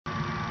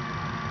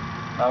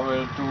Now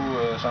we'll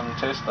do some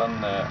tests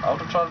on the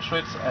autothrottle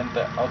switch and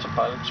the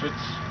autopilot switch.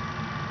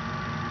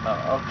 Now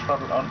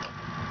autothrottle on.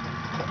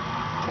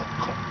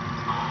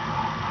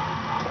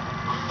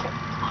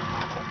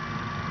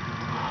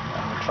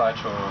 And we'll try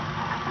to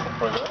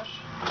reverse.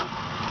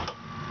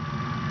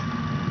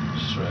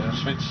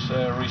 Switch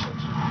reset.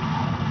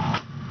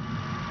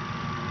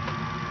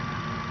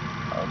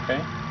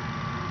 Okay.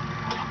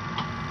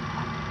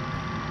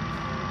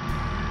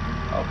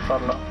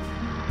 Autothrottle on.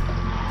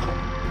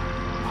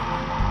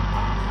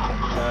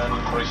 And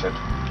reset.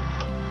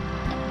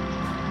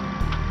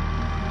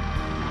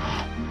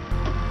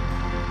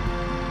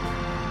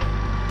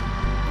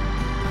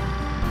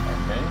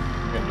 Okay,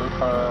 you can do it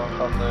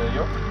from the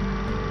yoke.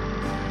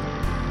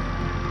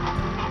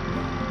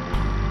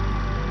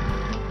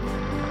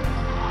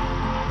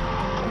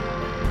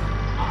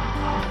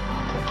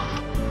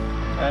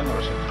 And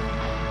reset.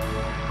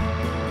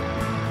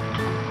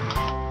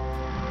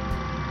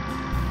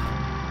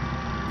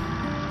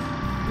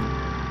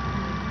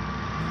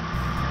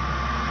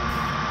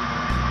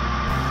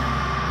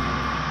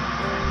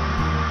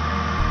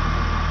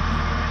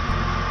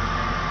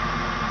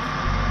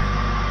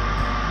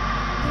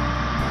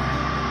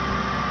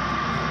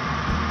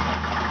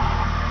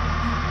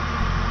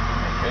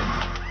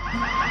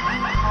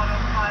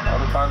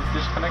 Autopilot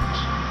disconnect.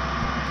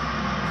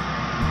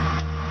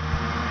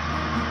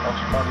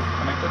 Autopilot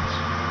connected.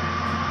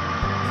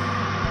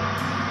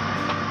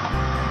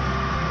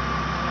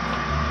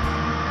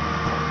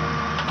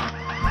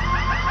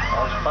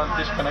 Autopilot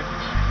disconnect.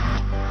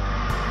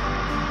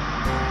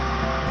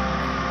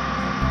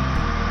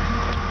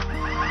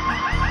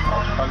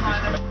 Autopilot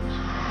disconnect.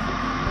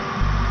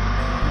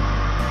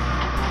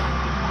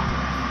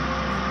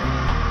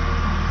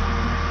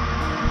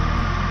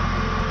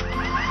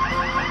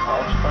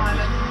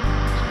 Autopilot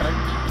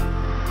disconnect.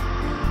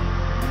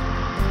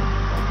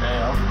 Okay,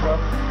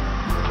 autothrottle.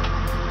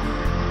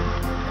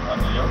 On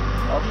the yoke,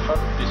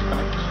 autothrottle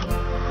disconnect.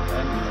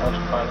 And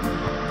autopilot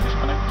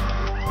disconnect.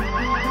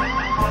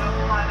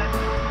 Autopilot.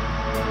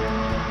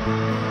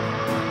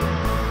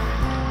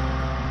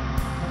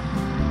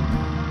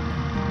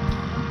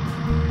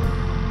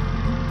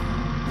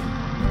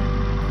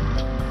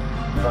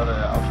 We got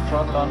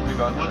autothrottle on, we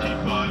got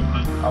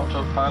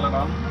autopilot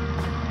on.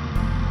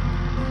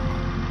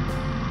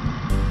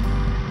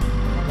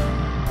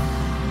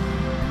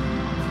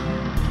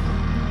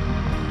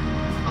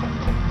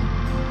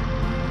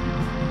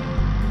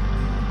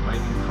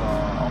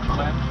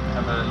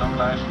 Have a long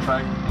light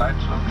track, light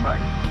slow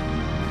track.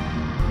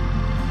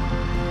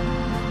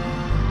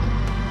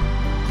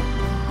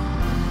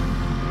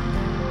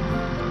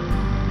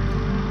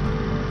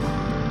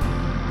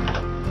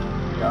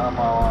 We arm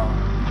our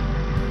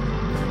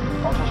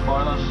auto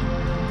spoilers.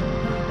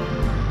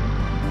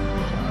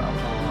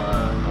 Auto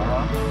go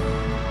on.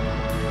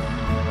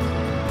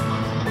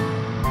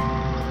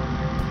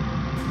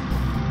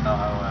 Now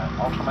have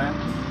auto land.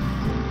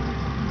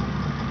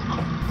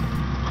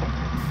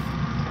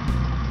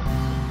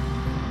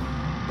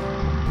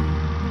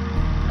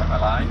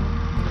 Line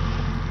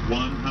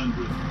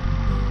 100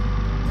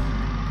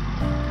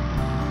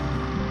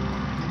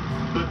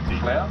 50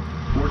 flare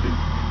 40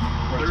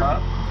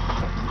 retard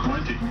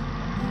 30 20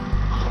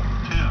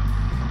 10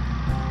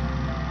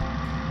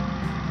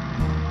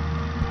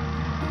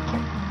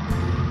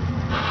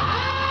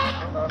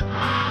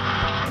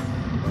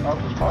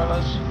 auto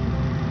spoilers.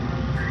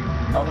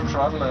 Auto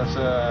throttle is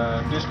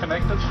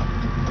disconnected.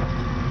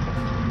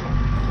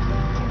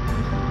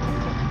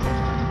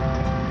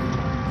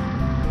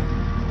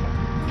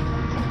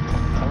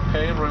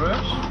 Okay,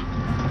 reverse.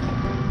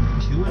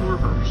 2 in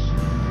reverse.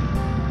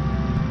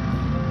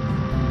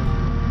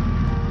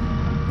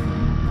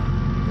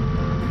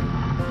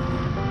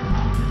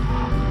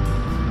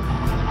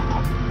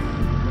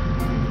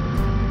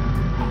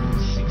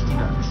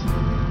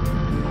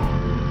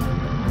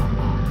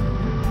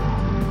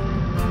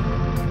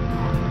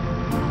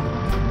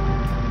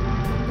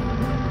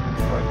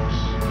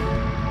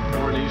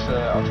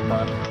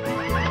 Autopilot.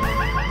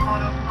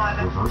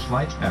 Autopilot. Reverse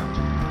lights out.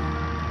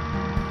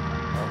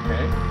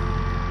 Okay.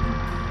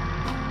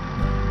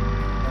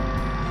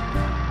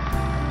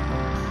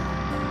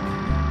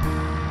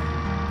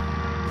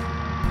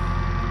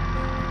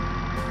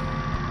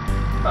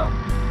 Well,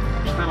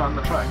 still on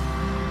the track.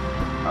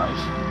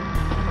 Nice.